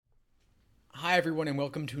Hi, everyone, and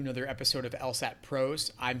welcome to another episode of LSAT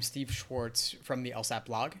Pros. I'm Steve Schwartz from the LSAT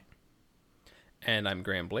blog. And I'm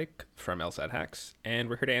Graham Blake from LSAT Hacks, and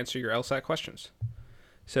we're here to answer your LSAT questions.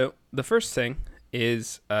 So the first thing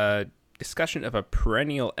is a discussion of a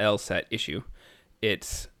perennial LSAT issue.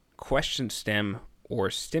 It's question stem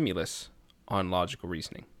or stimulus on logical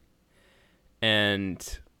reasoning. And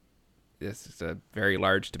this is a very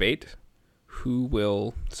large debate. Who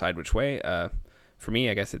will decide which way? For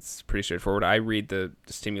me, I guess it's pretty straightforward. I read the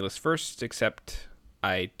stimulus first, except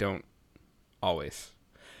I don't always.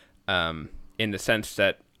 In the sense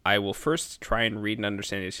that I will first try and read and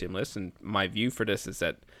understand the stimulus, and my view for this is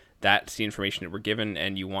that that's the information that we're given,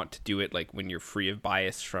 and you want to do it like when you're free of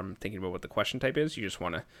bias from thinking about what the question type is. You just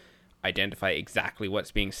want to identify exactly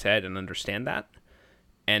what's being said and understand that,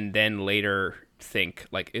 and then later think,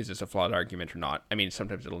 like, is this a flawed argument or not? I mean,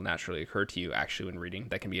 sometimes it'll naturally occur to you actually when reading.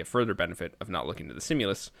 That can be a further benefit of not looking to the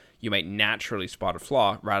stimulus. You might naturally spot a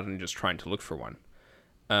flaw rather than just trying to look for one.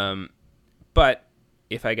 But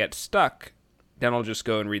if I get stuck, then I'll just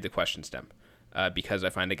go and read the question stem because I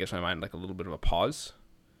find it gives my mind like a little bit of a pause.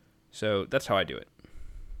 So that's how I do it.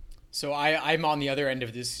 So I'm on the other end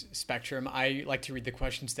of this spectrum. I like to read the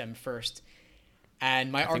question stem first.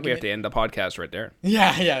 And my I think we have to end the podcast right there.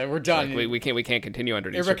 Yeah, we're done. Like we can't continue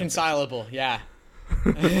under these irreconcilable. Yeah.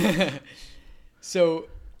 So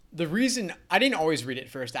the reason I didn't always read it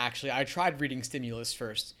first, actually, I tried reading stimulus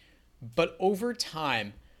first, but over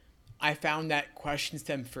time, I found that question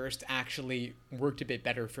stem first actually worked a bit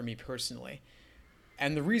better for me personally.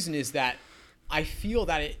 And the reason is that I feel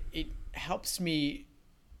that it helps me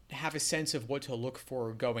have a sense of what to look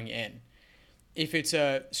for going in. If it's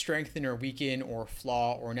a strengthen or weaken or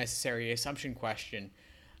flaw or necessary assumption question,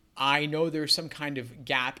 I know there's some kind of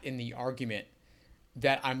gap in the argument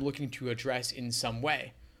that I'm looking to address in some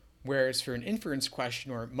way. Whereas for an inference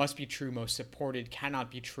question or must be true, most supported, cannot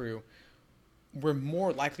be true, we're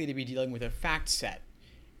more likely to be dealing with a fact set.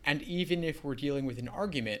 And even if we're dealing with an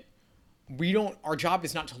argument, our job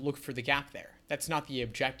is not to look for the gap there. That's not the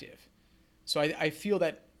objective. So I feel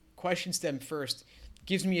that question stem first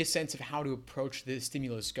gives me a sense of how to approach the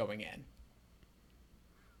stimulus going in.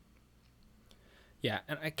 Yeah,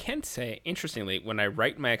 and I can say, interestingly, when I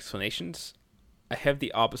write my explanations, I have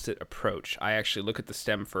the opposite approach. I actually look at the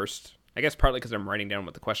stem first. I guess partly because I'm writing down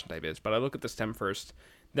what the question type is, but I look at the stem first.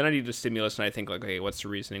 Then I do the stimulus, and I think, like, okay, what's the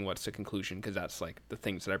reasoning? What's the conclusion? Because that's, like, the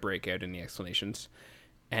things that I break out in the explanations.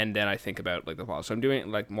 And then I think about, like, the flaws. So I'm doing it,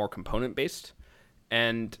 like, more component-based.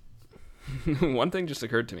 And one thing just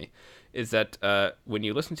occurred to me is that when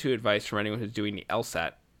you listen to advice from anyone who's doing the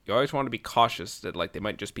LSAT, you always want to be cautious that, like, they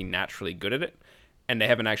might just be naturally good at it, and they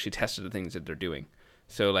haven't actually tested the things that they're doing.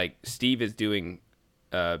 So, like, Steve is doing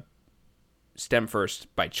STEM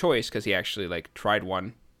first by choice because he actually, like, tried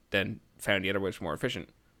one, then found the other was more efficient.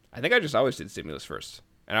 I think I just always did stimulus first,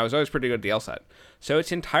 and I was always pretty good at the LSAT. So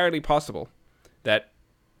it's entirely possible that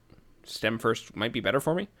STEM first might be better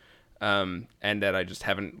for me, and that I just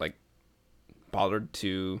haven't, like, bothered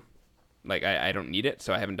to, like, I don't need it,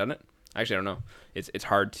 so I haven't done it. Actually, I don't know. It's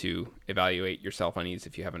hard to evaluate yourself on these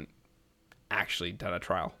if you haven't actually done a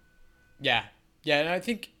trial. Yeah, and I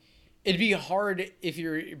think it'd be hard if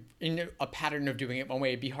you're in a pattern of doing it one way.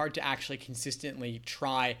 It'd be hard to actually consistently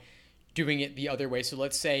try doing it the other way. So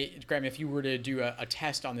let's say, Graham, if you were to do a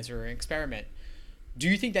test on this or an experiment, do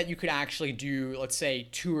you think that you could actually do, let's say,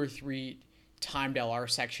 2 or 3 timed LR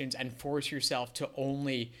sections and force yourself to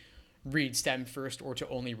only read STEM first or to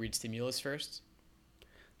only read stimulus first?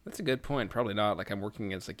 That's a good point. Probably not. Like, I'm working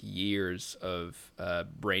against, like, years of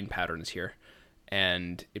brain patterns here,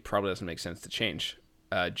 and it probably doesn't make sense to change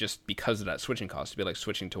just because of that switching cost. To be like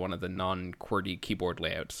switching to one of the non-QWERTY keyboard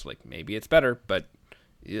layouts. Like, maybe it's better, but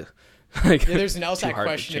yeah. Like, yeah, there's an LSAT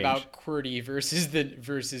question about QWERTY versus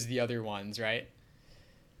the other ones, right?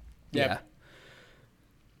 Yeah.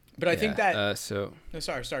 But I think that No,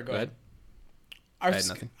 sorry, go ahead. I had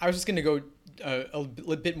nothing. I was just going to go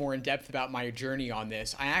a bit more in depth about my journey on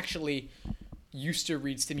this. I actually used to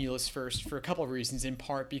read stimulus first for a couple of reasons, in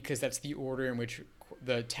part because that's the order in which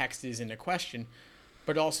the text is in a question,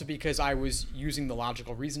 but also because I was using the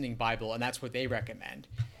Logical Reasoning Bible, and that's what they recommend.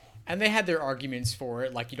 And they had their arguments for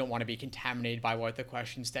it, like you don't want to be contaminated by what the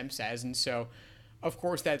question stem says. And so, of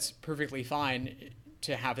course, that's perfectly fine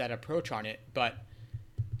to have that approach on it.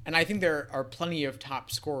 And I think there are plenty of top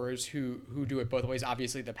scorers who do it both ways.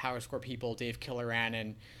 Obviously, the Power Score people, Dave Killeran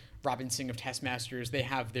and Robin Singh of Test Masters, they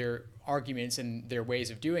have their arguments and their ways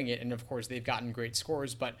of doing it. And, of course, they've gotten great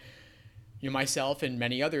scores. But myself and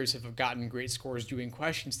many others have gotten great scores doing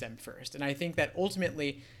question stem first. And I think that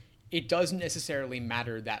ultimately it doesn't necessarily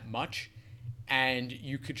matter that much and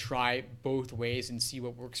you could try both ways and see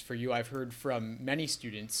what works for you. I've heard from many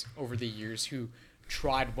students over the years who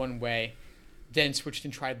tried one way, then switched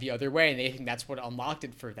and tried the other way, and they think that's what unlocked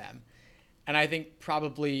it for them. And I think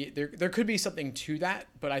probably there could be something to that,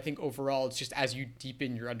 but I think overall it's just as you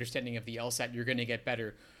deepen your understanding of the LSAT, you're going to get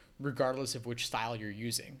better regardless of which style you're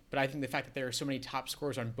using. But I think the fact that there are so many top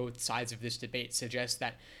scores on both sides of this debate suggests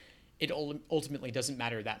that it ultimately doesn't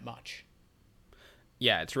matter that much.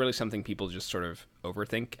 Yeah, it's really something people just sort of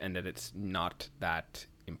overthink, and that it's not that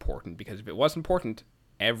important, because if it was important,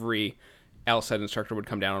 every LSAT instructor would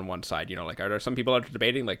come down on one side. You know, like, are there some people out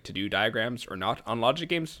debating like to do diagrams or not on logic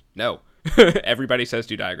games? No. Everybody says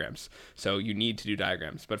do diagrams. So you need to do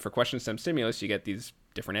diagrams. But for question stem stimulus, you get these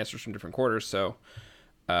different answers from different quarters. So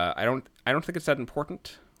I don't think it's that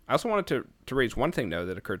important. I also wanted to raise one thing, though,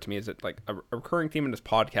 that occurred to me, is that like a recurring theme in this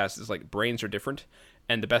podcast is like brains are different,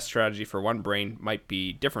 and the best strategy for one brain might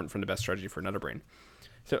be different from the best strategy for another brain.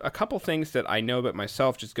 So a couple things that I know about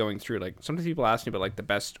myself just going through, like sometimes people ask me about like the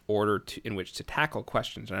best order in which to tackle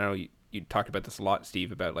questions. And I know you talked about this a lot,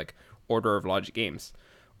 Steve, about like order of logic games.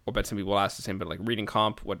 Or bet some people ask the same, but like reading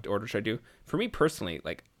comp, what order should I do? For me personally,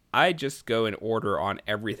 like I just go in order on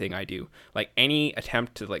everything I do. Like any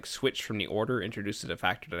attempt to like switch from the order introduces a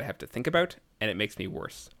factor that I have to think about, and it makes me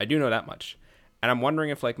worse. I do know that much. And I'm wondering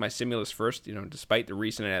if like my stimulus first, you know, despite the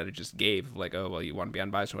reason I just gave, like, oh, well, you want to be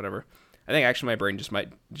unbiased or whatever, I think actually my brain just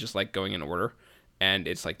might just like going in order, and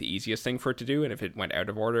it's like the easiest thing for it to do. And if it went out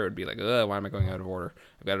of order, it would be like, ugh, why am I going out of order?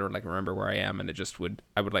 I've got to like remember where I am, and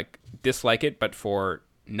I would like dislike it, but for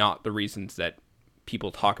not the reasons that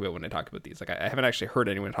people talk about when they talk about these. Like I haven't actually heard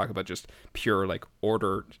anyone talk about just pure like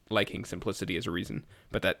order liking simplicity as a reason,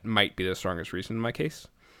 but that might be the strongest reason in my case.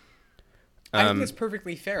 I think that's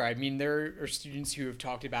perfectly fair. I mean, there are students who have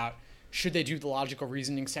talked about should they do the logical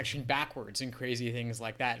reasoning section backwards and crazy things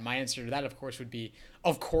like that. And my answer to that, of course, would be,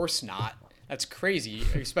 of course not. That's crazy,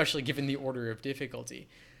 especially given the order of difficulty.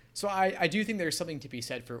 So I do think there's something to be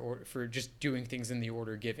said for just doing things in the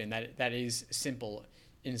order given. That is simple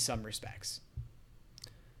in some respects.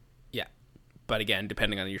 Yeah. But again,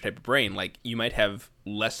 depending on your type of brain, like you might have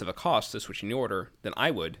less of a cost to switching the order than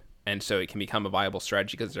I would. And so it can become a viable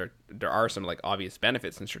strategy because there are some like obvious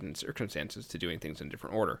benefits in certain circumstances to doing things in a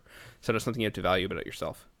different order. So there's something you have to value about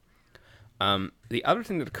yourself. The other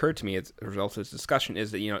thing that occurred to me as a result of this discussion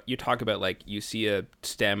is that, you know, you talk about like you see a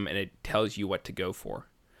stem and it tells you what to go for.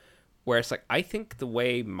 Whereas like I think the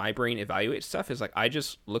way my brain evaluates stuff is like I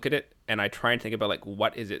just look at it and I try and think about like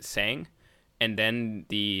what is it saying, and then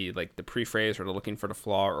the prephrase or the looking for the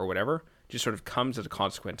flaw or whatever just sort of comes as a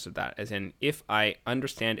consequence of that. As in, if I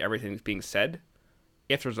understand everything that's being said,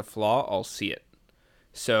 if there's a flaw, I'll see it.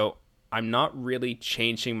 So I'm not really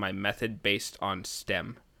changing my method based on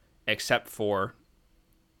STEM, except for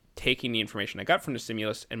taking the information I got from the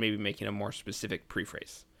stimulus and maybe making a more specific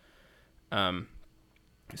prephrase.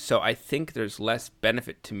 So I think there's less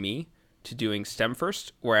benefit to me to doing STEM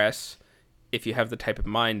first, whereas if you have the type of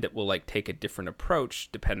mind that will like take a different approach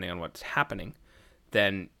depending on what's happening,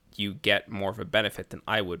 then you get more of a benefit than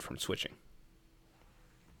I would from switching.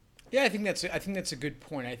 Yeah, I think that's a good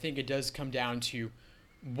point. I think it does come down to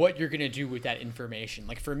what you're going to do with that information.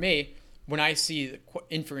 Like for me, when I see the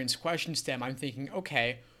inference question stem, I'm thinking,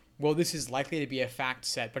 okay, well, this is likely to be a fact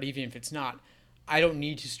set, but even if it's not, I don't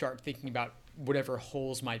need to start thinking about whatever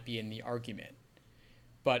holes might be in the argument.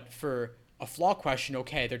 But for a flaw question,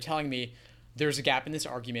 okay, they're telling me there's a gap in this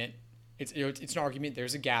argument. It's an argument,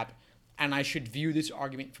 there's a gap, and I should view this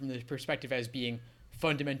argument from the perspective as being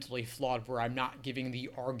fundamentally flawed, where I'm not giving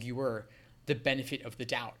the arguer the benefit of the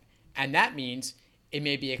doubt. And that means it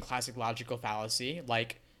may be a classic logical fallacy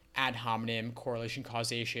like ad hominem, correlation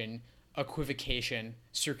causation, equivocation,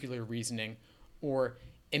 circular reasoning, or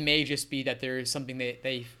it may just be that there is something that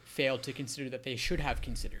they failed to consider that they should have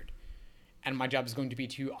considered. And my job is going to be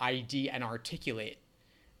to ID and articulate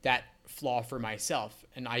that flaw for myself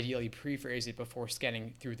and ideally prephrase it before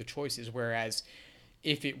scanning through the choices. Whereas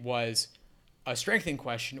if it was a strengthening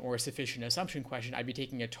question or a sufficient assumption question, I'd be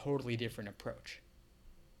taking a totally different approach.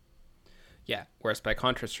 Yeah. Whereas by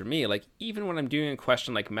contrast for me, like even when I'm doing a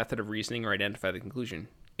question like method of reasoning or identify the conclusion,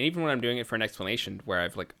 and even when I'm doing it for an explanation where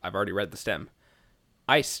I've already read the stem,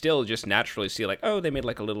 I still just naturally see like, oh, they made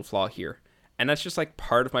like a little flaw here. And that's just like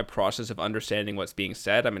part of my process of understanding what's being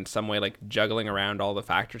said. I'm in some way like juggling around all the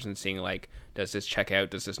factors and seeing like, does this check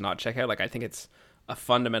out? Does this not check out? Like I think it's a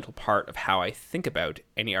fundamental part of how I think about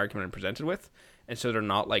any argument I'm presented with. And so they're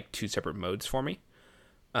not like two separate modes for me.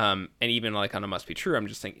 And even like on a must be true, I'm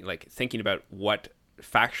just thinking about what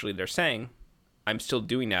factually they're saying. I'm still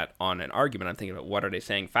doing that on an argument. I'm thinking about what are they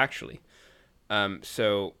saying factually.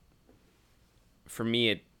 So for me,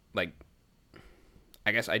 it like,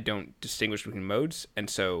 I guess I don't distinguish between modes, and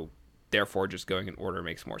so therefore just going in order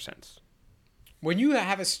makes more sense. When you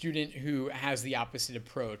have a student who has the opposite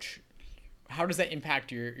approach, how does that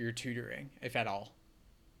impact your tutoring, if at all?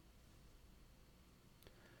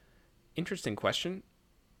 Interesting question.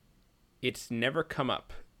 It's never come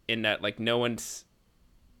up in that, like, no one's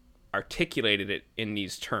articulated it in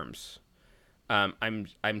these terms.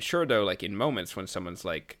 I'm sure though, like in moments when someone's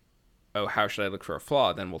like, "Oh, how should I look for a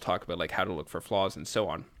flaw?" Then we'll talk about like how to look for flaws and so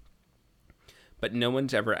on. But no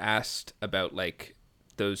one's ever asked about like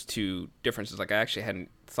those two differences. Like I actually hadn't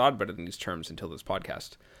thought about it in these terms until this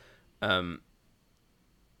podcast.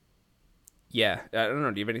 Yeah, I don't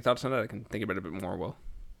know. Do you have any thoughts on that? I can think about it a bit more. Well,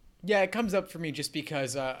 Yeah, it comes up for me just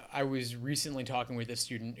because I was recently talking with a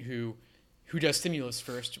student who does stimulus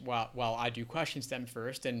first while I do question stem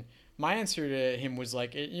first, and my answer to him was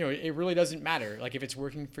like, it really doesn't matter. Like if it's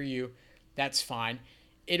working for you, that's fine.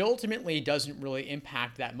 It ultimately doesn't really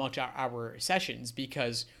impact that much our sessions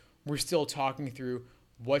because we're still talking through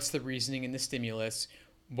what's the reasoning in the stimulus,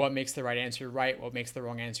 what makes the right answer right, what makes the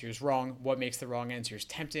wrong answers wrong, what makes the wrong answers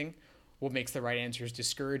tempting, what makes the right answers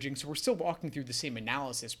discouraging. So we're still walking through the same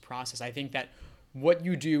analysis process. I think that what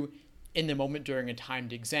you do in the moment during a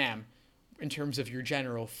timed exam in terms of your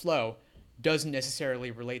general flow doesn't necessarily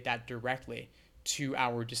relate that directly to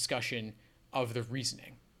our discussion of the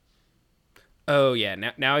reasoning. oh yeah,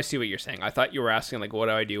 now I see what you're saying. I thought you were asking like, what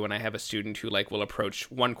do I do when I have a student who like will approach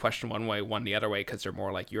one question one way, one the other way because they're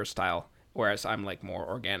more like your style, whereas I'm like more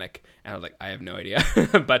organic. And I was like, I have no idea.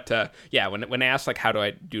 But yeah, when they ask like, how do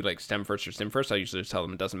I do like stem first or stim first, I usually just tell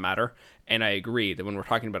them it doesn't matter. And I agree that when we're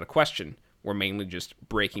talking about a question, we're mainly just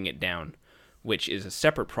breaking it down, which is a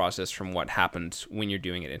separate process from what happens when you're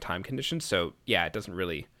doing it in time conditions. So yeah, it doesn't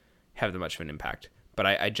really have that much of an impact. But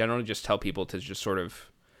I generally just tell people to just sort of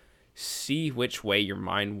see which way your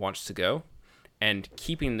mind wants to go and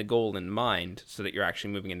keeping the goal in mind so that you're actually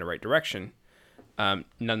moving in the right direction.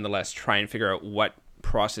 Nonetheless, try and figure out what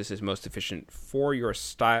process is most efficient for your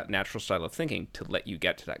natural style of thinking to let you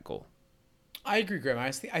get to that goal. I agree, Graham.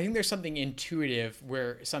 I think there's something intuitive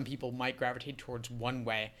where some people might gravitate towards one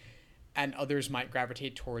way and others might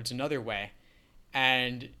gravitate towards another way.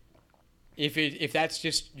 And if that's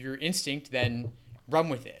just your instinct, then run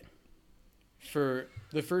with it. For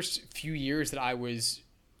the first few years that I was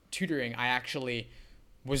tutoring, I actually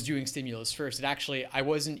was doing stimulus first. I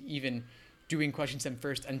wasn't even doing question stem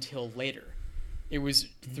first until later. It was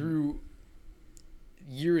through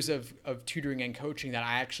years of tutoring and coaching that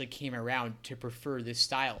I actually came around to prefer this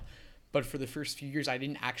style. But for the first few years, I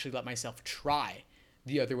didn't actually let myself try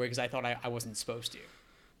the other way because I thought I wasn't supposed to.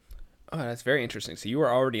 Oh, that's very interesting. So you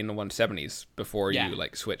were already in the 170s before Yeah. you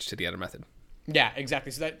like switched to the other method. Yeah,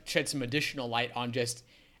 exactly. So that shed some additional light on just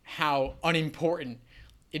how unimportant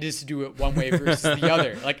it is to do it one way versus the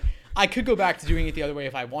other. Like, I could go back to doing it the other way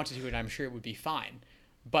if I wanted to, and I'm sure it would be fine.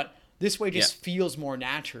 But this way just feels more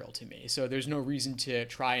natural to me. So there's no reason to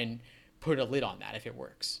try and put a lid on that if it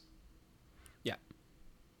works. Yeah.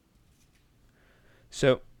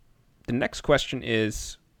 So the next question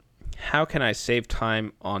is, how can I save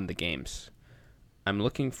time on the games? I'm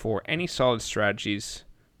looking for any solid strategies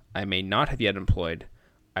I may not have yet employed.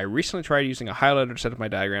 I recently tried using a highlighter to set up my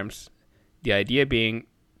diagrams, the idea being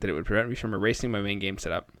that it would prevent me from erasing my main game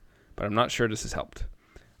setup, but I'm not sure this has helped.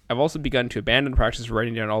 I've also begun to abandon the practice of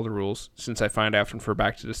writing down all the rules, since I find I often refer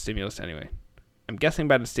back to the stimulus anyway. I'm guessing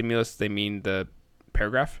by the stimulus they mean the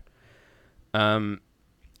paragraph.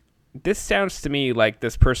 This sounds to me like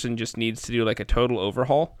this person just needs to do like a total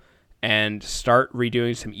overhaul and start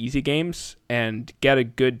redoing some easy games and get a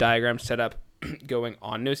good diagram set up going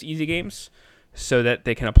on those easy games so that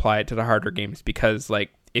they can apply it to the harder games. Because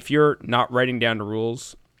like if you're not writing down the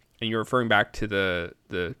rules and you're referring back to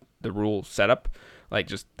the rule setup, like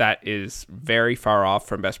just that is very far off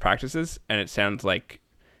from best practices, and it sounds like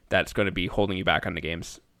that's going to be holding you back on the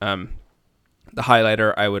games. The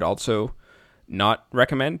highlighter I would also not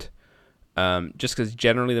recommend, just because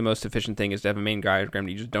generally the most efficient thing is to have a main diagram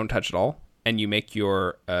that you just don't touch at all, and you make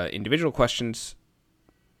your individual questions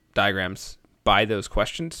diagrams by those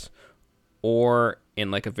questions or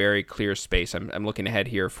in like a very clear space. I'm looking ahead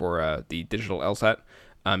here for the digital LSAT.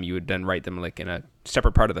 You would then write them like in a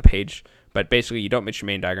separate part of the page, but basically you don't mix your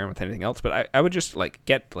main diagram with anything else. But I would just like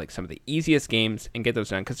get like some of the easiest games and get those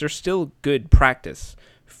done, because they're still good practice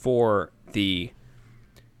for the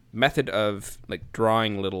method of like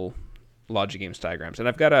drawing little logic games diagrams. And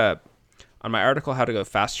I've got on my article how to go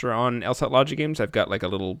faster on LSAT logic games, I've got like a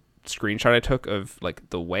little screenshot I took of like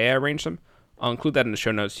the way I arranged them. I'll include that in the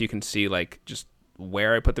show notes so you can see like just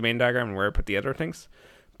where I put the main diagram and where I put the other things.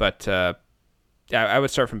 But I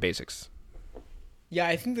would start from basics. Yeah,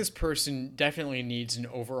 I think this person definitely needs an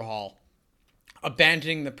overhaul.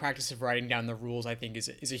 Abandoning the practice of writing down the rules, I think,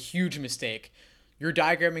 is a huge mistake. Your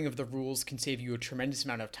diagramming of the rules can save you a tremendous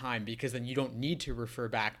amount of time because then you don't need to refer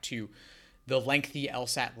back to the lengthy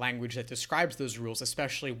LSAT language that describes those rules,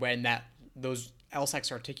 especially when those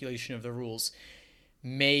LSAT's articulation of the rules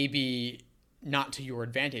may be not to your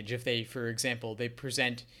advantage. If they, for example, they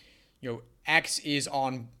present, X is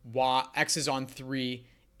on 3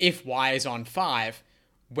 if Y is on 5,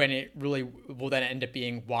 when it really will then end up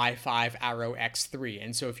being Y5 arrow X3.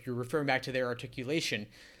 And so if you're referring back to their articulation,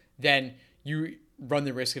 then you run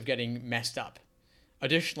the risk of getting messed up.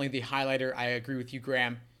 Additionally, the highlighter, I agree with you,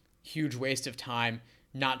 Graham, huge waste of time,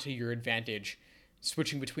 not to your advantage.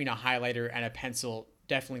 Switching between a highlighter and a pencil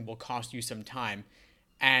definitely will cost you some time.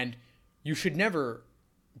 And you should never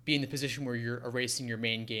be in the position where you're erasing your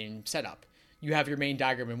main game setup. You have your main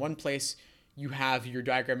diagram in one place, you have your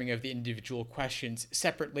diagramming of the individual questions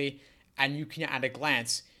separately, and you can at a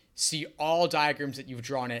glance see all diagrams that you've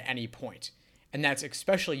drawn at any point. And that's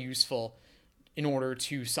especially useful in order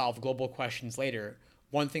to solve global questions later.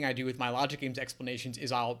 One thing I do with my logic games explanations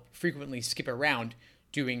is I'll frequently skip around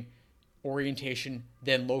doing orientation,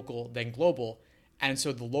 then local, then global. And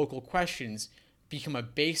so the local questions become a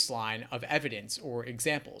baseline of evidence or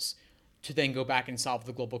examples to then go back and solve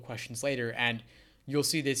the global questions later. And you'll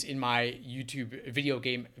see this in my YouTube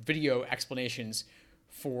video explanations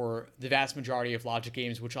for the vast majority of logic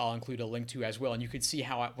games, which I'll include a link to as well. And you can see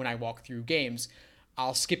how when I walk through games,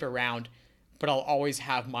 I'll skip around, but I'll always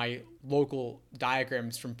have my local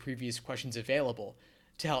diagrams from previous questions available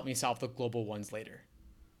to help me solve the global ones later.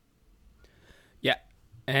 Yeah.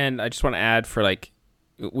 And I just want to add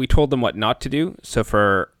we told them what not to do. So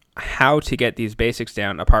for how to get these basics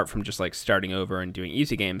down, apart from just starting over and doing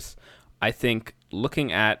easy games, I think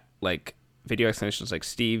looking at video explanations like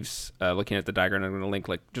Steve's, looking at the diagram I'm going to link,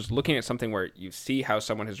 just looking at something where you see how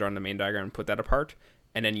someone has drawn the main diagram and put that apart,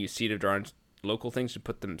 and then you see to draw local things to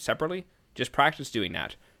put them separately. Just practice doing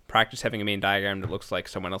that. Practice having a main diagram that looks like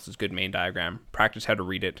someone else's good main diagram. Practice how to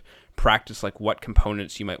read it. Practice what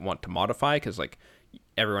components you might want to modify, because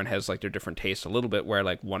everyone has their different tastes a little bit, where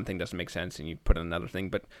one thing doesn't make sense and you put in another thing.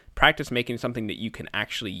 But practice making something that you can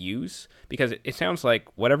actually use, because it sounds like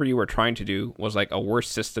whatever you were trying to do was a worse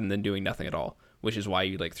system than doing nothing at all, which is why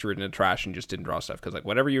you threw it in the trash and just didn't draw stuff. Because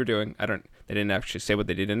whatever you were doing, they didn't actually say what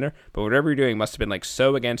they did in there, but whatever you're doing must have been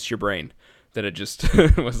so against your brain that it just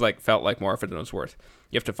was felt like more effort than it was worth.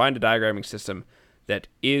 You have to find a diagramming system that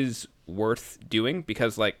is worth doing,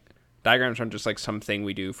 because diagrams aren't just something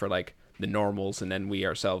we do for the normals and then we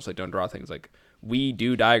ourselves don't draw things. We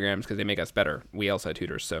do diagrams because they make us better, we LSAT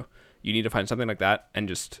tutors. So you need to find something like that and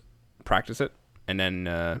just practice it, and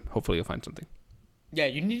then hopefully you'll find something. Yeah,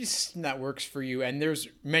 you need a system that works for you, and there's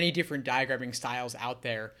many different diagramming styles out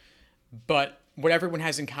there, but what everyone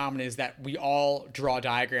has in common is that we all draw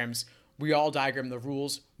diagrams, we all diagram the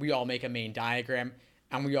rules, we all make a main diagram,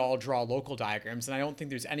 and we all draw local diagrams. And I don't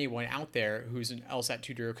think there's anyone out there who's an LSAT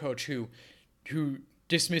tutor or coach who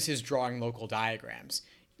dismisses drawing local diagrams.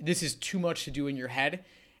 This is too much to do in your head,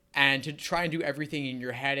 and to try and do everything in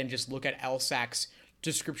your head and just look at LSAC's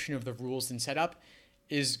description of the rules and setup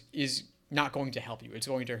is not going to help you. It's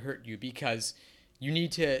going to hurt you, because you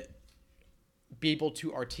need to be able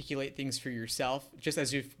to articulate things for yourself, just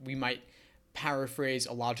as if we might paraphrase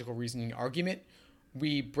a logical reasoning argument.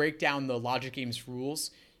 We break down the logic game's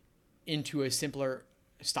rules into a simpler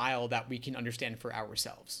style that we can understand for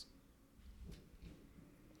ourselves.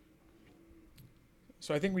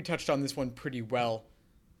 So I think we touched on this one pretty well.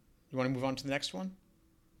 You want to move on to the next one?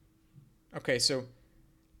 Okay, so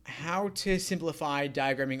how to simplify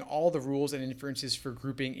diagramming all the rules and inferences for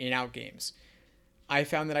grouping in-out games. I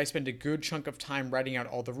found that I spend a good chunk of time writing out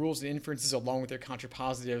all the rules and inferences along with their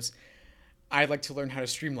contrapositives. I'd like to learn how to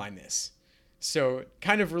streamline this. So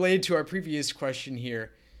kind of related to our previous question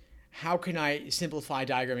here, how can I simplify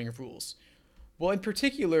diagramming of rules? Well, in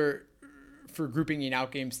particular, for grouping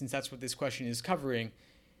in-out games, since that's what this question is covering,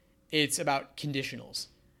 it's about conditionals.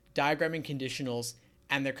 Diagramming conditionals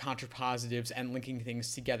and their contrapositives and linking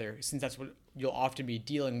things together, since that's what you'll often be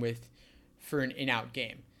dealing with for an in-out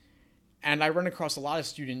game. And I run across a lot of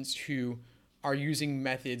students who are using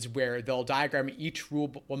methods where they'll diagram each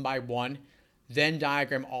rule one by one, then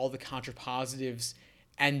diagram all the contrapositives,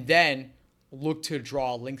 and then look to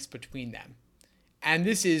draw links between them. And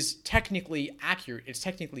this is technically accurate, it's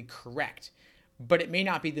technically correct, but it may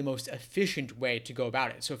not be the most efficient way to go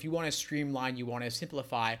about it. So if you want to streamline, you want to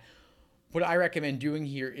simplify, what I recommend doing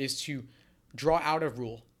here is to draw out a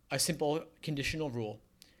rule, a simple conditional rule,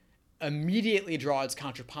 immediately draw its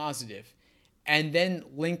contrapositive, and then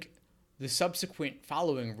link the subsequent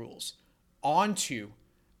following rules onto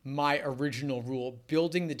my original rule,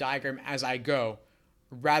 building the diagram as I go,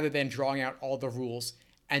 rather than drawing out all the rules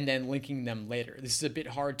and then linking them later. This is a bit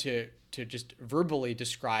hard to just verbally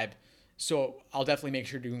describe, so I'll definitely make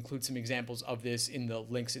sure to include some examples of this in the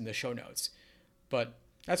links in the show notes. But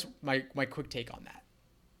that's my quick take on that.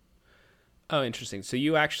 Oh, interesting. So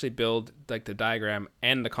you actually build like the diagram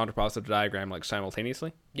and the contrapositive diagram like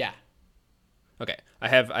simultaneously? Yeah. Okay. I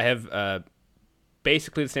have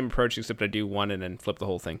basically the same approach, except I do one and then flip the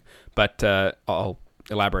whole thing. But I'll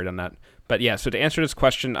elaborate on that. But yeah, so to answer this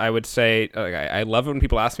question, I would say I love it when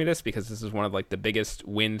people ask me this, because this is one of like the biggest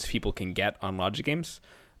wins people can get on logic games.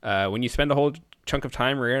 When you spend a whole chunk of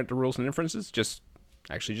time reading out the rules and inferences, just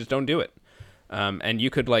don't do it. And you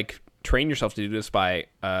could like train yourself to do this by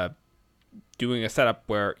doing a setup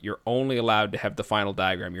where you're only allowed to have the final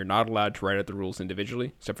diagram. You're not allowed to write out the rules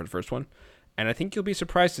individually, except for the first one. And I think you'll be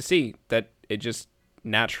surprised to see that it just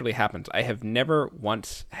naturally happens. I have never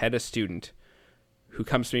once had a student who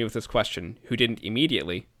comes to me with this question who didn't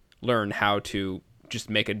immediately learn how to just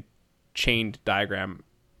make a chained diagram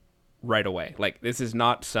right away. Like, this is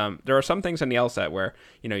not there are some things on the LSAT where,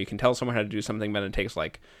 you can tell someone how to do something, but it takes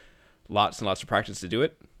like lots and lots of practice to do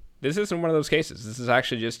it. This isn't one of those cases. This is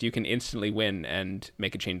actually just, you can instantly win and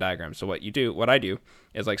make a chain diagram. So what I do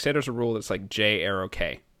is, like, say there's a rule that's like J arrow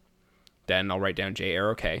K. Then I'll write down J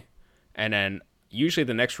arrow K. And then usually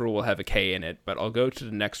the next rule will have a K in it, but I'll go to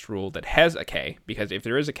the next rule that has a K, because if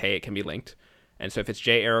there is a K, it can be linked. And so if it's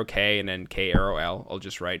J arrow K and then K arrow L, I'll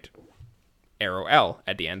just write arrow L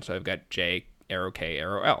at the end. So I've got J arrow K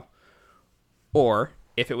arrow L. Or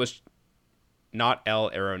if it was not L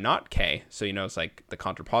arrow not K, so it's like the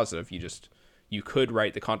contrapositive, you could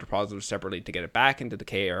write the contrapositive separately to get it back into the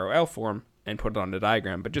K arrow L form and put it on the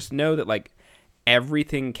diagram. But just know that like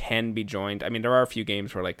everything can be joined. I mean, there are a few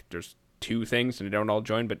games where like there's two things and they don't all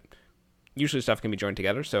join, but usually stuff can be joined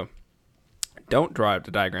together. So don't draw out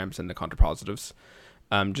the diagrams and the contrapositives.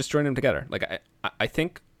 Just join them together. Like I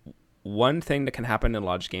think one thing that can happen in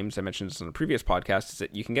logic games, I mentioned this on a previous podcast, is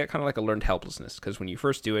that you can get kind of like a learned helplessness, because when you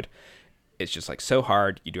first do it, it's just like so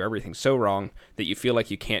hard, you do everything so wrong that you feel like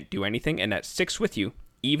you can't do anything, and that sticks with you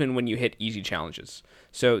even when you hit easy challenges.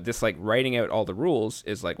 So this like writing out all the rules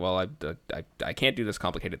is like, well, I can't do this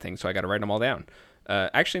complicated thing, so I got to write them all down.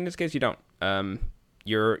 Actually, in this case, you don't.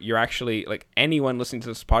 You're actually, like, anyone listening to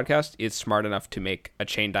this podcast is smart enough to make a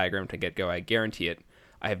chain diagram to get go. I guarantee it.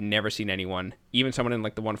 I have never seen anyone, even someone in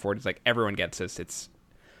like the 140s, like everyone gets this. It's,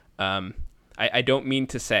 I don't mean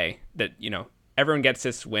to say that, everyone gets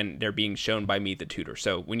this when they're being shown by me, the tutor.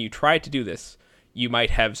 So when you try to do this, you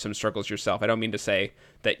might have some struggles yourself. I don't mean to say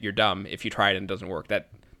that you're dumb if you try it and it doesn't work.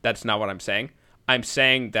 That's not what I'm saying. I'm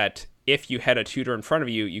saying that if you had a tutor in front of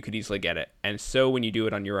you, you could easily get it. And so when you do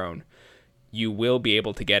it on your own, you will be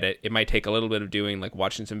able to get it. It might take a little bit of doing, like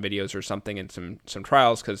watching some videos or something and some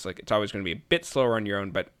trials, because like it's always going to be a bit slower on your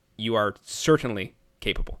own, but you are certainly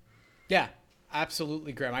capable. Yeah,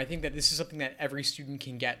 absolutely, Graham. I think that this is something that every student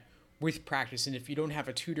can get with practice. And if you don't have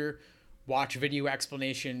a tutor, watch video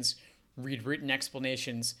explanations, read written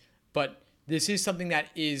explanations. But this is something that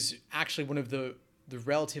is actually one of the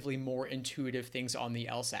relatively more intuitive things on the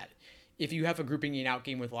LSAT. If you have a grouping in out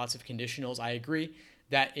game with lots of conditionals, I agree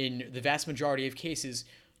that in the vast majority of cases,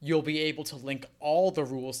 you'll be able to link all the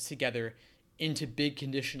rules together into big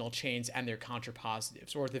conditional chains and their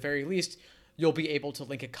contrapositives. Or at the very least, you'll be able to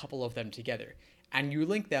link a couple of them together. And you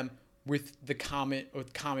link them with the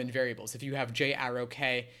common variables. If you have J arrow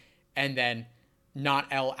K and then not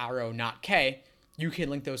L arrow not K, you can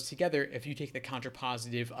link those together. If you take the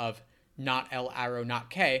contrapositive of not L arrow not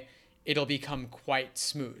K, it'll become quite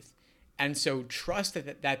smooth. And so trust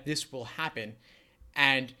that this will happen,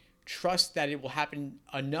 and trust that it will happen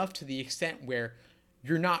enough to the extent where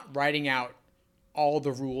you're not writing out all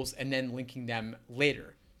the rules and then linking them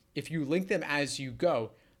later. If you link them as you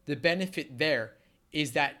go, the benefit there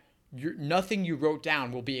is that nothing you wrote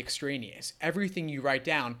down will be extraneous. Everything you write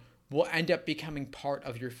down will end up becoming part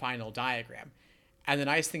of your final diagram. And the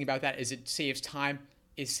nice thing about that is it saves time,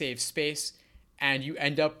 it saves space, and you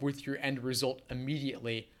end up with your end result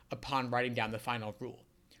immediately upon writing down the final rule.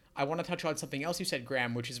 I want to touch on something else you said,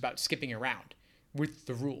 Graham, which is about skipping around with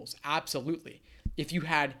the rules. Absolutely. If you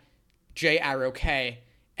had J arrow K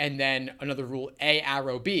and then another rule A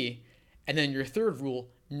arrow B, and then your third rule,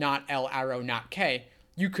 not L arrow not K,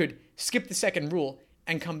 you could skip the second rule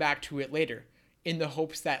and come back to it later, in the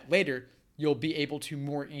hopes that later you'll be able to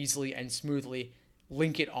more easily and smoothly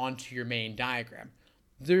link it onto your main diagram.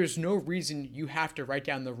 There's no reason you have to write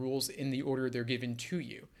down the rules in the order they're given to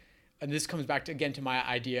you. and this comes back to, again, to my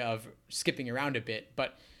idea of skipping around a bit,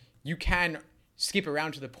 but you can skip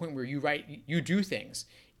around to the point where you do things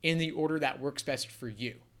in the order that works best for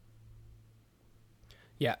you.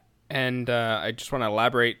 Yeah, and I just want to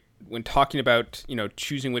elaborate when talking about,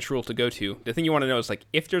 choosing which rule to go to. The thing you want to know is, like,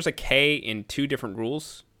 if there's a K in two different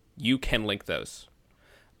rules, you can link those.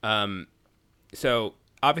 So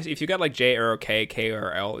obviously, if you got like J arrow K, K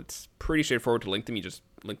or L, it's pretty straightforward to link them. You just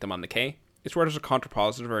link them on the K. It's where there's a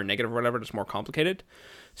contrapositive or a negative or whatever that's more complicated.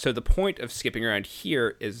 So the point of skipping around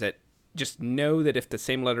here is that just know that if the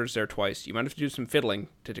same letter is there twice, you might have to do some fiddling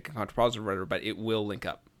to take a contrapositive or whatever, but it will link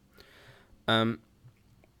up.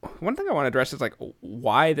 One thing I want to address is like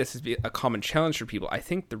why this is a common challenge for people. I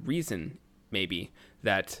think the reason maybe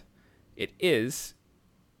that it is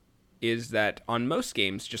that on most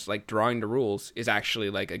games, just like drawing the rules is actually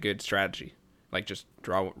like a good strategy. Like just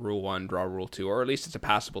draw rule 1, draw rule 2, or at least it's a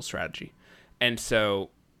passable strategy. And so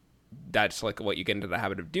that's like what you get into the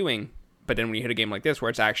habit of doing. But then when you hit a game like this where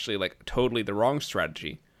it's actually like totally the wrong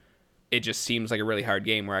strategy, it just seems like a really hard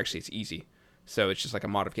game where actually it's easy. So it's just like a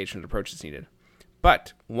modification of the approach that's needed.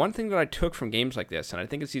 But one thing that I took from games like this, and I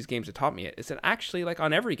think it's these games that taught me it, is that actually like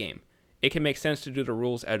on every game, it can make sense to do the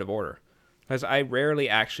rules out of order. Because I rarely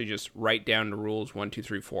actually just write down the rules 1, 2,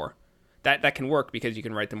 3, 4. That can work because you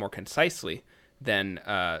can write them more concisely than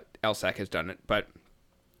LSAC has done it. But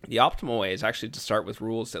the optimal way is actually to start with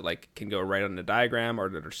rules that like can go right on the diagram or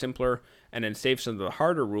that are simpler, and then save some of the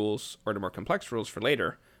harder rules or the more complex rules for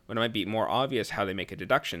later, when it might be more obvious how they make a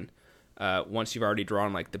deduction once you've already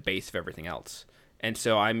drawn like the base of everything else. And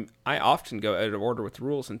so I often go out of order with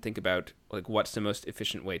rules and think about like what's the most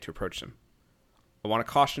efficient way to approach them. I want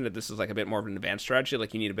to caution that this is like a bit more of an advanced strategy.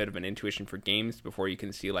 Like you need a bit of an intuition for games before you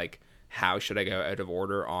can see like how should I go out of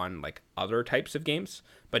order on like other types of games.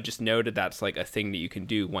 But just know that that's like a thing that you can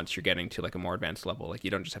do once you're getting to like a more advanced level. Like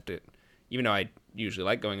you don't just have to, even though I usually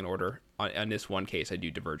like going in order, on this one case I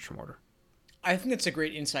do diverge from order. I think that's a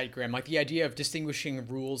great insight, Graham. Like the idea of distinguishing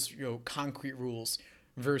rules, concrete rules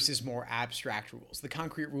versus more abstract rules. The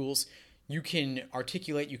concrete rules you can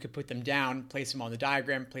articulate, you could put them down, place them on the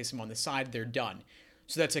diagram, place them on the side, they're done.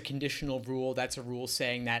 So that's a conditional rule. That's a rule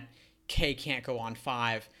saying that K can't go on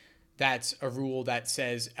 5. That's a rule that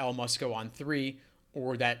says L must go on 3,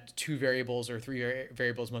 or that 2 variables or 3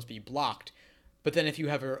 variables must be blocked. But then if you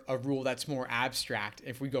have a rule that's more abstract,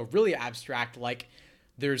 if we go really abstract, like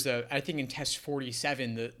there's I think in test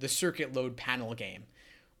 47, the circuit load panel game,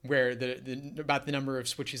 where the about the number of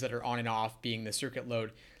switches that are on and off being the circuit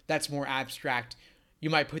load, that's more abstract. You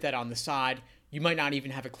might put that on the side. You might not even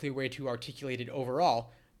have a clear way to articulate it overall.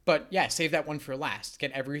 But yeah, save that one for last.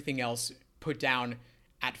 Get everything else put down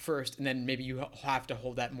at first, and then maybe you have to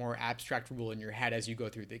hold that more abstract rule in your head as you go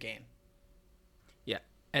through the game. Yeah.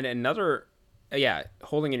 And another,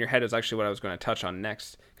 holding in your head is actually what I was going to touch on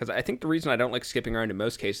next. Because I think the reason I don't like skipping around in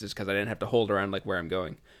most cases is because I didn't have to hold around like where I'm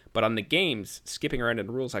going. But on the games, skipping around in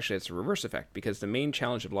the rules actually has a reverse effect, because the main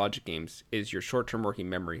challenge of logic games is your short-term working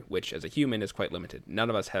memory, which as a human is quite limited. None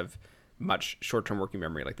of us have much short-term working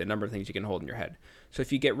memory, like the number of things you can hold in your head. So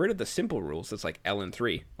if you get rid of the simple rules, that's like L and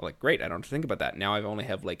 3, well, like great, I don't have to think about that. Now I only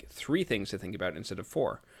have like 3 things to think about instead of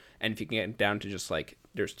 4. And if you can get down to just like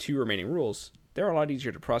there's 2 remaining rules, they're a lot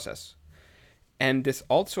easier to process. And this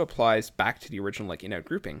also applies back to the original like in-out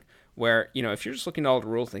grouping, where, if you're just looking at all the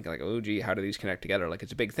rules thinking like, oh gee, how do these connect together? Like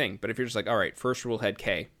it's a big thing. But if you're just like, all right, first rule had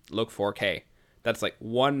K, look for K, that's like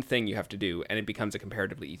one thing you have to do, and it becomes a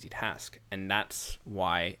comparatively easy task. And that's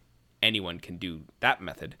why anyone can do that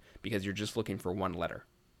method, because you're just looking for one letter.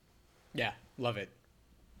 Yeah, love it.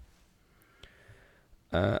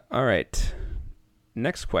 All right.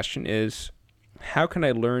 Next question is, how can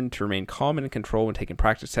I learn to remain calm and in control when taking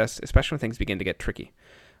practice tests, especially when things begin to get tricky?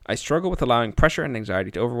 I struggle with allowing pressure and anxiety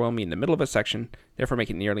to overwhelm me in the middle of a section, therefore make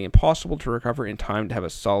it nearly impossible to recover in time to have a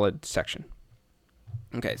solid section.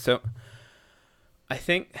 Okay, so I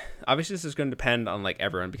think, obviously this is going to depend on like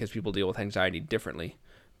everyone, because people deal with anxiety differently.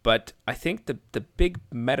 But I think the big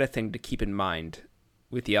meta thing to keep in mind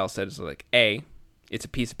with the LSAT is like, A, it's a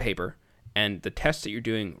piece of paper, and the test that you're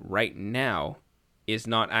doing right now is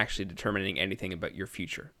not actually determining anything about your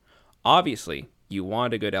future. Obviously, you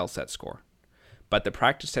want a good LSAT score, but the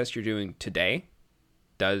practice test you're doing today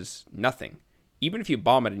does nothing. Even if you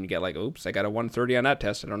bomb it and you get like, oops, I got a 130 on that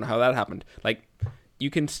test, I don't know how that happened. Like, you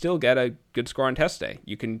can still get a good score on test day.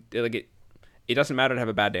 You can, like, it doesn't matter to have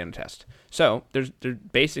a bad day on a test. So there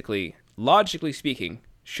basically, logically speaking,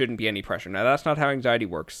 shouldn't be any pressure. Now, that's not how anxiety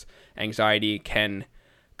works. Anxiety can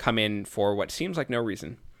come in for what seems like no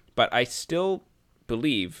reason, but I still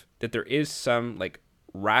believe that there is some like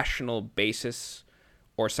rational basis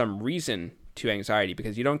or some reason to anxiety,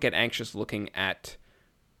 because you don't get anxious looking at,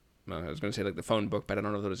 well, I was going to say like the phone book, but I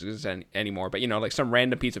don't know if those exist anymore. But, like some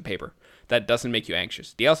random piece of paper that doesn't make you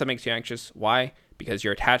anxious. The LSAT makes you anxious. Why? Because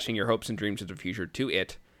you're attaching your hopes and dreams of the future to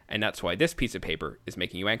it. And that's why this piece of paper is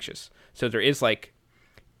making you anxious. So there is like,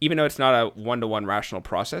 even though it's not a one-to-one rational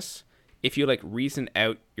process, if you like reason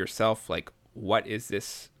out yourself, like, what's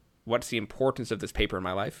the importance of this paper in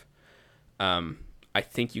my life? I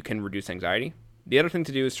think you can reduce anxiety. The other thing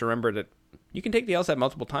to do is to remember that you can take the LSAT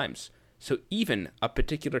multiple times. So even a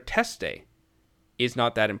particular test day is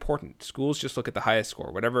not that important. Schools just look at the highest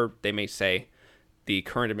score. Whatever they may say, the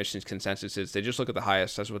current admissions consensus is they just look at the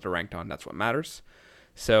highest. That's what they're ranked on. That's what matters.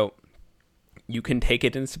 So you can take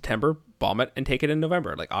it in September, bomb it, and take it in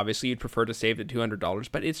November. Like, obviously, you'd prefer to save the $200,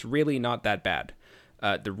 but it's really not that bad.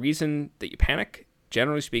 The reason that you panic,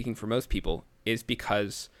 generally speaking, for most people, is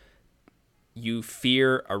because you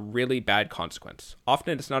fear a really bad consequence.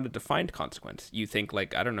 Often it's not a defined consequence. You think,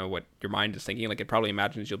 like, I don't know what your mind is thinking. Like, it probably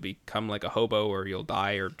imagines you'll become like a hobo or you'll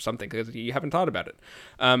die or something because you haven't thought about it.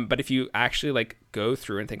 But if you actually like go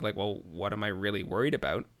through and think like, well, what am I really worried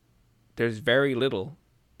about? There's very little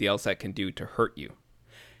the LSAT can do to hurt you.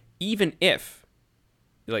 Even if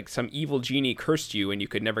like some evil genie cursed you and you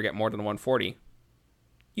could never get more than 140,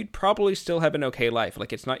 you'd probably still have an okay life.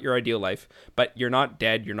 Like, it's not your ideal life, but you're not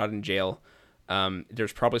dead. You're not in jail.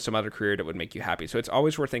 There's probably some other career that would make you happy. So it's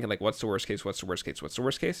always worth thinking, like, what's the worst case? What's the worst case? What's the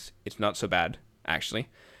worst case? It's not so bad, actually.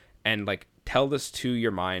 And, like, tell this to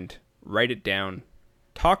your mind, write it down,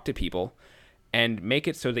 talk to people, and make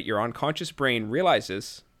it so that your unconscious brain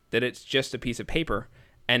realizes that it's just a piece of paper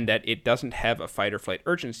and that it doesn't have a fight or flight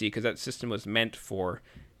urgency, because that system was meant for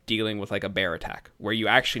dealing with like a bear attack, where you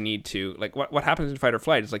actually need to, like, what happens in fight or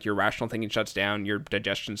flight is like your rational thinking shuts down, your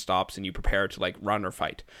digestion stops, and you prepare to like run or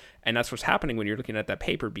fight. And that's what's happening when you're looking at that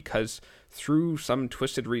paper, because through some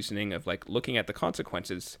twisted reasoning of like looking at the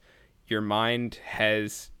consequences, your mind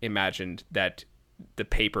has imagined that the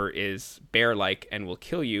paper is bear-like and will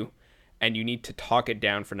kill you, and you need to talk it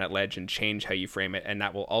down from that ledge and change how you frame it, and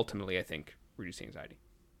that will ultimately, I think, reduce the anxiety.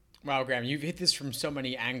 Wow, Graham, you've hit this from so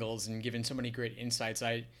many angles and given so many great insights.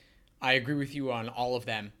 I agree with you on all of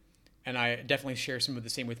them, and I definitely share some of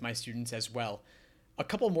the same with my students as well. A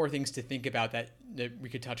couple more things to think about that we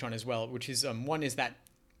could touch on as well, which is one is that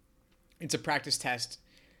it's a practice test.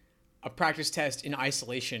 A practice test in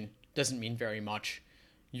isolation doesn't mean very much.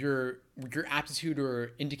 Your aptitude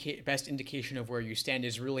or best indication of where you stand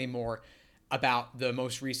is really more about the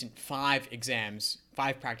most recent 5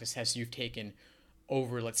 practice tests you've taken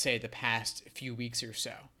over, let's say, the past few weeks or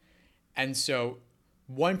so. And so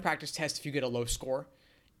one practice test, if you get a low score,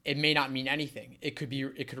 it may not mean anything. It could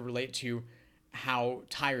relate to how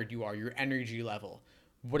tired you are, your energy level,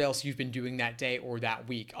 what else you've been doing that day or that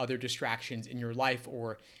week, other distractions in your life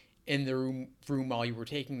or in the room while you were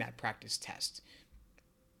taking that practice test.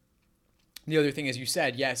 The other thing, as you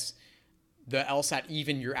said, yes, the LSAT,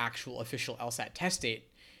 even your actual official LSAT test date,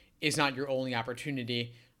 is not your only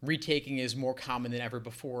opportunity. Retaking is more common than ever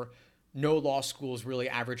before. No law schools really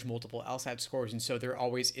average multiple LSAT scores, and so there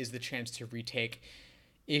always is the chance to retake.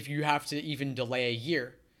 If you have to even delay a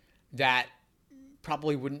year, that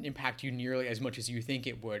probably wouldn't impact you nearly as much as you think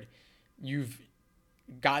it would. You've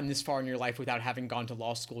gotten this far in your life without having gone to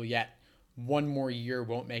law school yet. One more year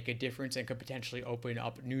won't make a difference and could potentially open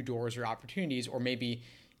up new doors or opportunities, or maybe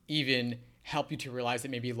even help you to realize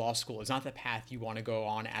that maybe law school is not the path you want to go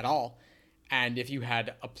on at all. And if you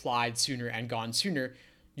had applied sooner and gone sooner,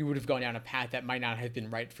 you would have gone down a path that might not have been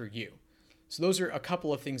right for you. So those are a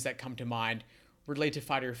couple of things that come to mind related to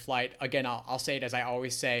fight or flight. Again, I'll say it as I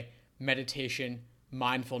always say: meditation,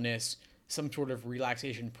 mindfulness, some sort of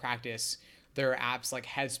relaxation practice. There are apps like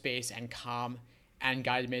Headspace and Calm and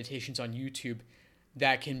guided meditations on YouTube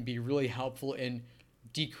that can be really helpful in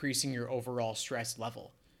decreasing your overall stress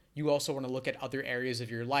level. You also want to look at other areas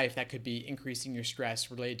of your life that could be increasing your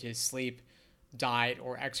stress related to sleep, diet,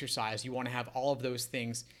 or exercise. You want to have all of those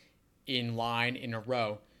things in line in a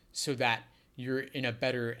row so that you're in a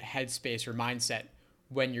better headspace or mindset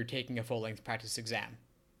when you're taking a full-length practice exam.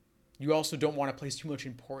 You also don't want to place too much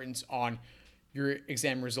importance on your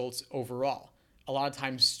exam results overall. A lot of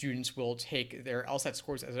times students will take their LSAT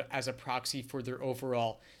scores as a proxy for their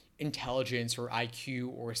overall intelligence or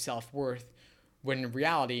IQ or self-worth, when in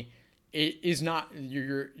reality, it is not.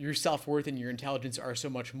 Your self-worth and your intelligence are so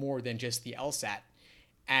much more than just the LSAT.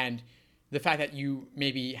 And the fact that you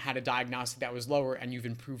maybe had a diagnostic that was lower and you've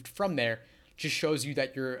improved from there just shows you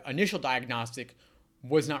that your initial diagnostic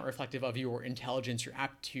was not reflective of your intelligence or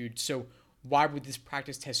aptitude. So why would this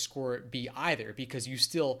practice test score be either? Because you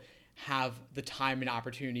still have the time and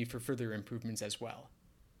opportunity for further improvements as well.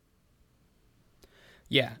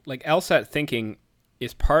 Yeah, like LSAT thinking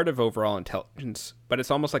is part of overall intelligence, but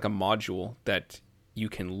it's almost like a module that you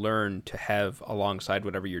can learn to have alongside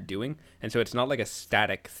whatever you're doing. And so it's not like a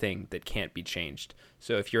static thing that can't be changed.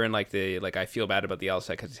 So if you're in like I feel bad about the LSAT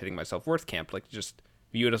because it's hitting my self-worth camp, like just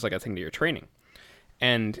view it as like a thing that you're training.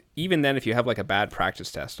 And even then, if you have like a bad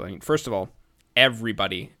practice test, I mean, first of all,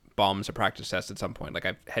 everybody bombs a practice test at some point. Like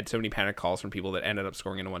I've had so many panic calls from people that ended up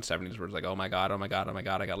scoring in the 170s where it's like, oh my God, I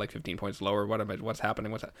got like 15 points lower. What's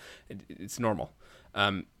happening? It's normal.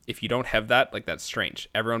 If you don't have that, like that's strange.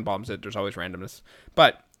 Everyone bombs it. There's always randomness.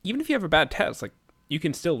 But even if you have a bad test, like you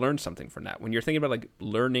can still learn something from that. When you're thinking about like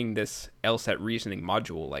learning this LSAT reasoning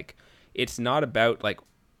module, like it's not about like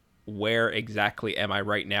where exactly am I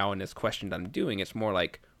right now in this question that I'm doing. It's more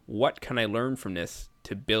like, what can I learn from this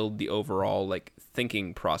to build the overall like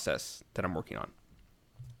thinking process that I'm working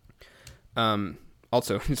on.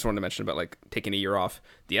 Also, just wanted to mention about like taking a year off.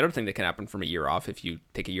 The other thing that can happen from a year off, if you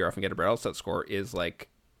take a year off and get a better LSAT score, is like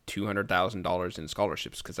 $200,000 in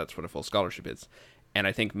scholarships, because that's what a full scholarship is. And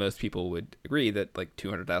I think most people would agree that like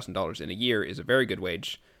 $200,000 in a year is a very good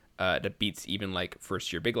wage that beats even like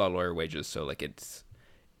first year big law lawyer wages. So like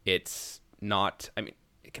it's not, I mean,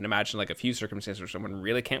 I can imagine like a few circumstances where someone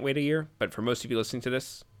really can't wait a year, but for most of you listening to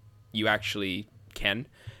this, you actually can,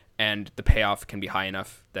 and the payoff can be high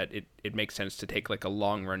enough that it makes sense to take like a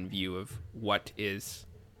long run view of what is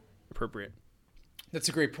appropriate. That's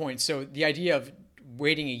a great point. So the idea of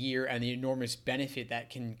waiting a year and the enormous benefit that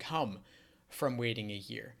can come from waiting a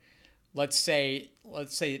year. Let's say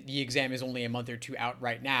the exam is only a month or two out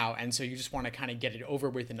right now, and so you just want to kind of get it over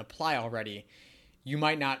with and apply already. You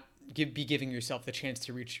might not be giving yourself the chance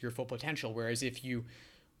to reach your full potential. Whereas if you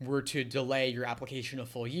were to delay your application a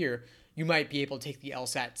full year, you might be able to take the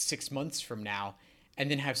LSAT 6 months from now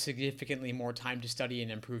and then have significantly more time to study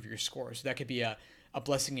and improve your score. So that could be a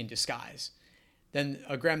blessing in disguise. Then,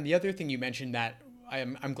 Graham, the other thing you mentioned that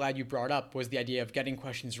I'm glad you brought up was the idea of getting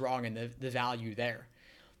questions wrong and the value there.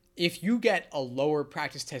 If you get a lower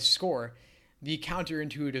practice test score, the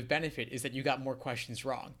counterintuitive benefit is that you got more questions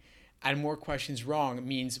wrong. And more questions wrong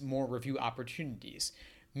means more review opportunities.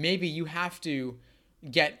 Maybe you have to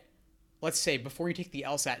get, let's say, before you take the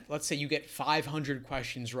LSAT, let's say you get 500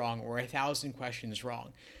 questions wrong or 1,000 questions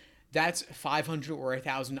wrong. That's 500 or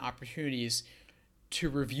 1,000 opportunities to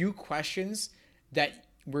review questions that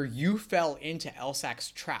where you fell into LSAC's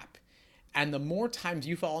trap. And the more times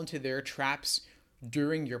you fall into their traps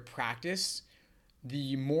during your practice,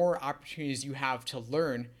 the more opportunities you have to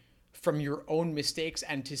learn from your own mistakes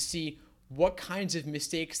and to see what kinds of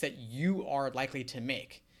mistakes that you are likely to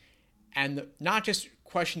make. And not just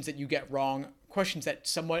questions that you get wrong, questions that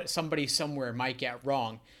somebody somewhere might get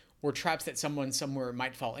wrong, or traps that someone somewhere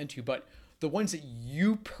might fall into, but the ones that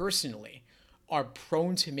you personally are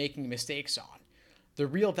prone to making mistakes on. The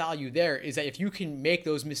real value there is that if you can make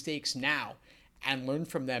those mistakes now and learn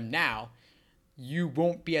from them now, you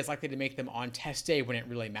won't be as likely to make them on test day when it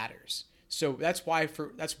really matters. So that's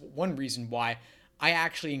one reason why I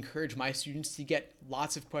actually encourage my students to get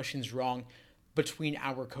lots of questions wrong between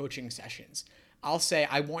our coaching sessions. I'll say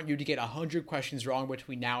I want you to get 100 questions wrong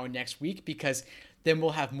between now and next week, because then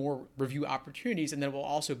we'll have more review opportunities, and then we'll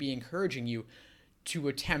also be encouraging you to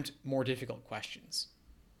attempt more difficult questions.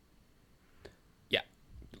 Yeah.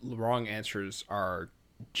 Wrong answers are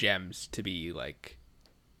gems to be like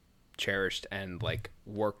cherished and like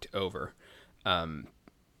worked over.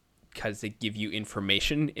 Because they give you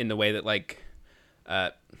information in the way that like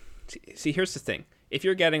see, here's the thing. If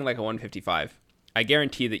you're getting like a 155, I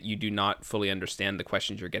guarantee that you do not fully understand the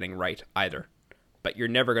questions you're getting right either. But you're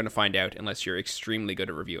never going to find out unless you're extremely good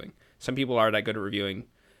at reviewing. Some people are that good at reviewing,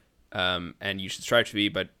 and you should strive to be,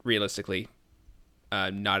 but realistically,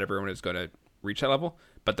 not everyone is going to reach that level.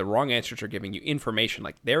 But the wrong answers are giving you information.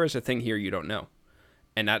 Like, there is a thing here you don't know.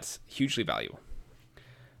 And that's hugely valuable.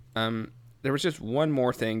 There was just one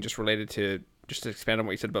more thing just related to, just to expand on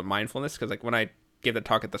what you said about mindfulness, because like when I gave the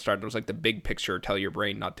talk at the start, there was like the big picture, tell your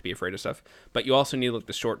brain not to be afraid of stuff. But you also need like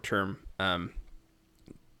the short term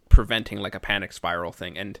preventing like a panic spiral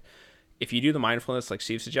thing. And if you do the mindfulness like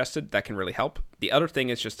Steve suggested, that can really help. The other thing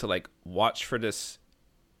is just to like watch for this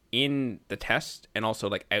in the test and also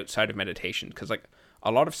like outside of meditation, because like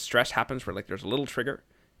a lot of stress happens where like there's a little trigger,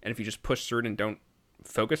 and if you just push through it and don't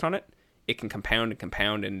focus on it, it can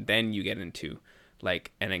compound, and then you get into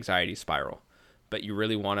like an anxiety spiral. But you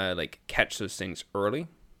really want to like catch those things early,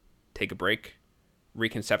 take a break,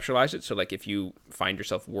 reconceptualize it. So like if you find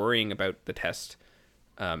yourself worrying about the test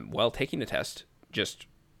while taking the test, just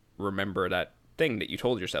remember that thing that you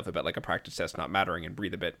told yourself about like a practice test not mattering, and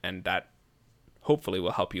breathe a bit, and that hopefully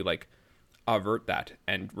will help you like avert that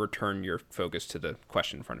and return your focus to the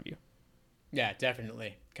question in front of you. Yeah,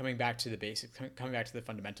 definitely. Coming back to the basics, coming back to the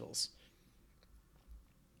fundamentals.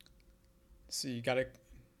 So you got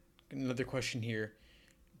another question here.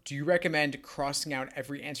 Do you recommend crossing out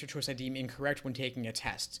every answer choice I deem incorrect when taking a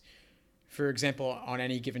test? For example, on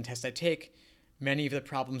any given test I take, many of the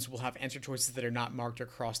problems will have answer choices that are not marked or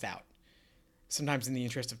crossed out. Sometimes in the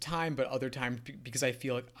interest of time, but other times because I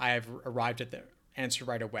feel like I have arrived at the answer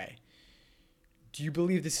right away. Do you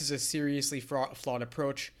believe this is a seriously flawed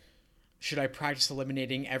approach? Should I practice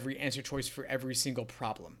eliminating every answer choice for every single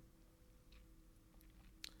problem?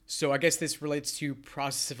 So I guess this relates to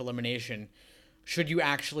process of elimination. Should you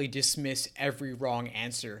actually dismiss every wrong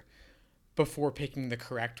answer before picking the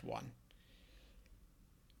correct one?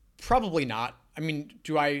 Probably not. I mean,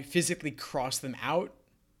 do I physically cross them out?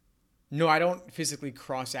 No, I don't physically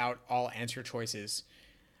cross out all answer choices.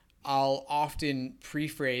 I'll often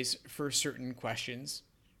prephrase for certain questions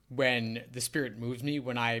when the spirit moves me,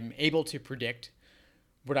 when I'm able to predict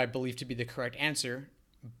what I believe to be the correct answer,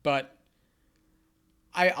 but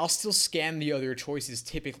I'll still scan the other choices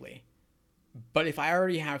typically. But if I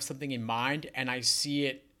already have something in mind and I see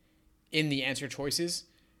it in the answer choices,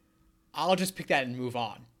 I'll just pick that and move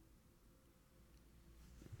on.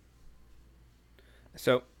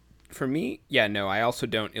 So for me, yeah, no, I also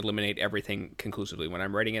don't eliminate everything conclusively. When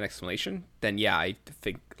I'm writing an explanation, then yeah, I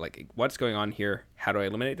think like, what's going on here? How do I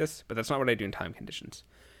eliminate this? But that's not what I do in time conditions.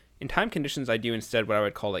 In time conditions, I do instead what I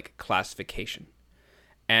would call like classification.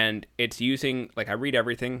 And it's using, like, I read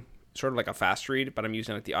everything, sort of like a fast read, but I'm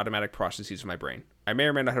using like the automatic processes of my brain. I may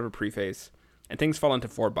or may not have a preface, and things fall into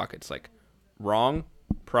 4 buckets, like wrong,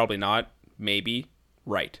 probably not, maybe,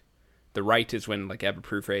 right. The right is when like I have a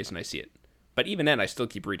preface and I see it. But even then, I still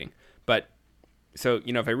keep reading. But so,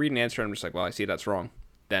 if I read an answer and I'm just like, well, I see that's wrong,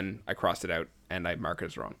 then I cross it out and I mark it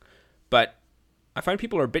as wrong. But I find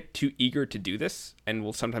people are a bit too eager to do this and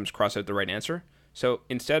will sometimes cross out the right answer. So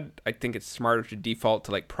instead, I think it's smarter to default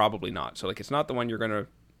to like probably not. So like it's not the one you're going to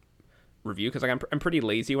review, because like I'm pretty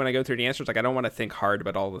lazy when I go through the answers. Like I don't want to think hard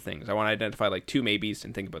about all the things. I want to identify like 2 maybes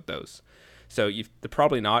and think about those. So the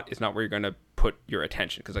probably not is not where you're going to put your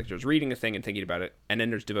attention, because like there's reading a thing and thinking about it, and then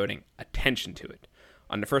there's devoting attention to it.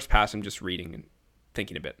 On the first pass, I'm just reading and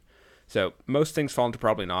thinking a bit. So most things fall into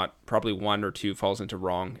probably not. Probably 1 or 2 falls into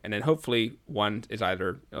wrong, and then hopefully 1 is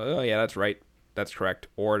either, oh yeah, that's right, that's correct,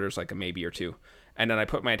 or there's like a maybe or 2. And then I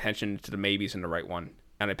put my attention to the maybes in the right one,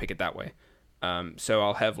 and I pick it that way. So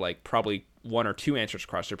I'll have like probably 1 or 2 answers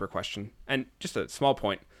crossed out per question. And just a small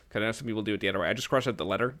point, because I know some people do it the other way. I just cross out the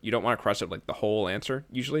letter. You don't want to cross out like the whole answer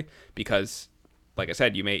usually, because like I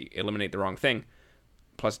said, you may eliminate the wrong thing.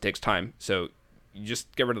 Plus it takes time. So you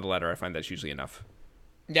just get rid of the letter. I find that's usually enough.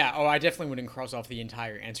 Yeah, I definitely wouldn't cross off the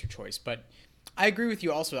entire answer choice. But I agree with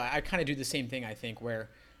you also. I kind of do the same thing, I think, where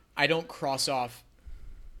I don't cross off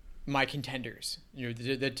my contenders,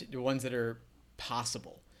 the ones that are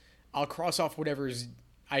possible. I'll cross off whatever's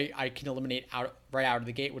I can eliminate right out of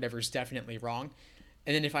the gate, whatever's definitely wrong.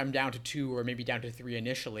 And then if I'm down to 2 or maybe down to 3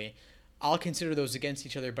 initially, I'll consider those against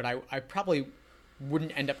each other, but I probably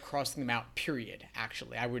wouldn't end up crossing them out, period,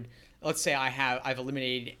 actually. I would, let's say I've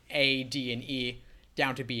eliminated A, D, and E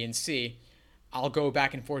down to B and C. I'll go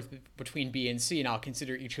back and forth between B and C, and I'll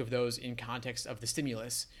consider each of those in context of the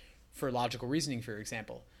stimulus for logical reasoning, for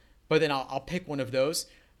example. But then I'll pick one of those,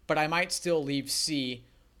 but I might still leave C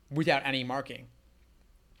without any marking.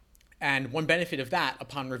 And one benefit of that,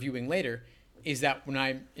 upon reviewing later, is that when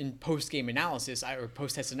I'm in post-game analysis or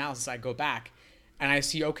post-test analysis, I go back and I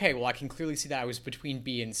see, okay, well, I can clearly see that I was between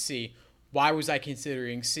B and C. Why was I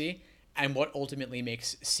considering C? And what ultimately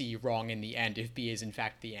makes C wrong in the end if B is in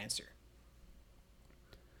fact the answer?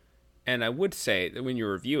 And I would say that when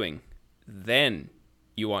you're reviewing, then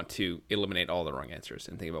you want to eliminate all the wrong answers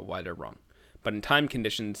and think about why they're wrong. But in time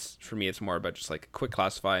conditions, for me, it's more about just like quick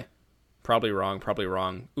classify, probably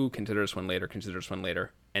wrong, ooh, consider this one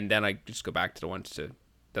later, and then I just go back to the ones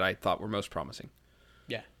that I thought were most promising.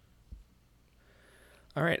 Yeah.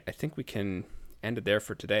 All right, I think we can end it there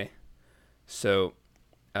for today. So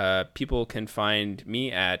people can find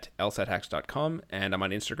me at lsathacks.com, and I'm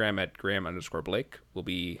on Instagram at Graham_Blake. We'll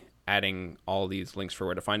be adding all these links for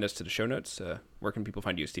where to find us to the show notes. Where can people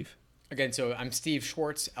find you, Steve? Again, so I'm Steve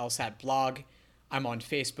Schwartz, LSAT blog. I'm on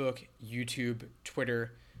Facebook, YouTube,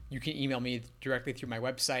 Twitter. You can email me directly through my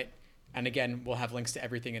website. And again, we'll have links to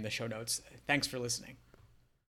everything in the show notes. Thanks for listening.